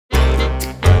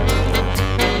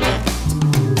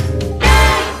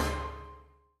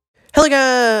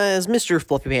Guys, Mr.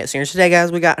 Fluffy Pants here. Today,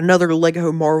 guys, we got another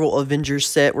Lego Marvel Avengers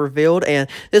set revealed, and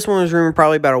this one was rumored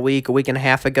probably about a week and a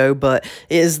half ago, but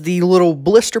it is the little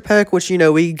blister pack, which,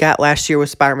 we got last year with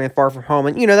Spider-Man Far From Home,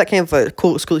 and, that came with a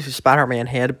cool exclusive Spider-Man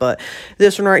head, but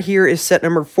this one right here is set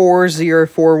number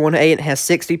 40418. It has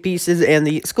 60 pieces, and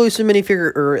the exclusive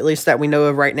minifigure, or at least that we know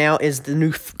of right now, is the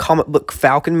new comic book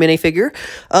Falcon minifigure,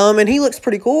 and he looks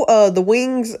pretty cool. The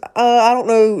wings, I don't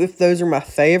know if those are my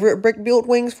favorite brick-built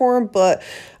wings for him, but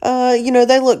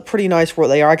they look pretty nice for what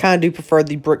they are. I kind of do prefer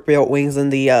the brick-built wings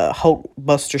than the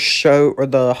Hulkbuster show, or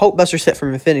the Hulkbuster set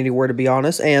from Infinity War, to be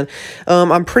honest. And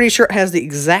I'm pretty sure it has the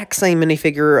exact same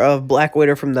minifigure of Black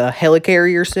Widow from the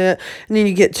Helicarrier set. And then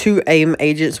you get two AIM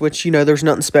agents, which, there's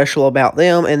nothing special about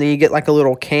them. And then you get like a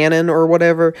little cannon or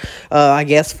whatever, I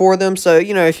guess, for them. So,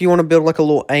 if you want to build like a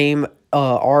little AIM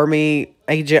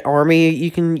agent army, you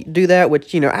can do that,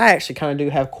 which, I actually kind of do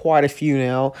have quite a few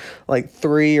now, like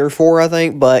 3 or 4, I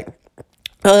think, but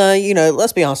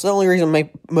let's be honest, the only reason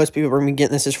most people are going to be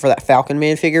getting this is for that Falcon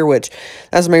minifigure, which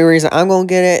that's the main reason I'm going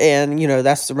to get it, and,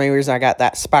 that's the main reason I got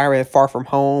that Spider-Man Far From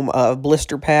Home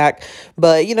blister pack,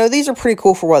 but, these are pretty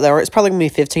cool for what they are. It's probably going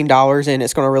to be $15, and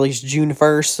it's going to release June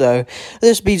 1st, so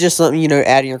this be just something,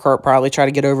 add in your cart, probably try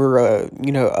to get over,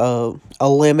 a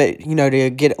limit, to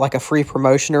get like a free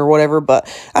promotion or whatever, but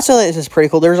I still think this is pretty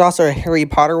cool. There's also a Harry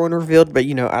Potter one revealed, but,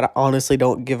 I honestly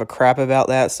don't give a crap about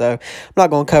that, so I'm not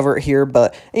going to cover it here,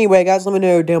 but anyway, guys, let me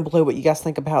know down below what you guys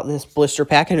think about this blister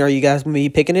pack, and are you guys going to be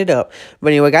picking it up? But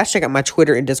anyway, guys, check out my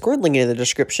Twitter and Discord, link in the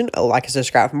description. Like and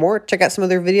subscribe for more. Check out some of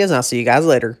their videos, and I'll see you guys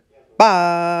later.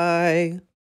 Bye!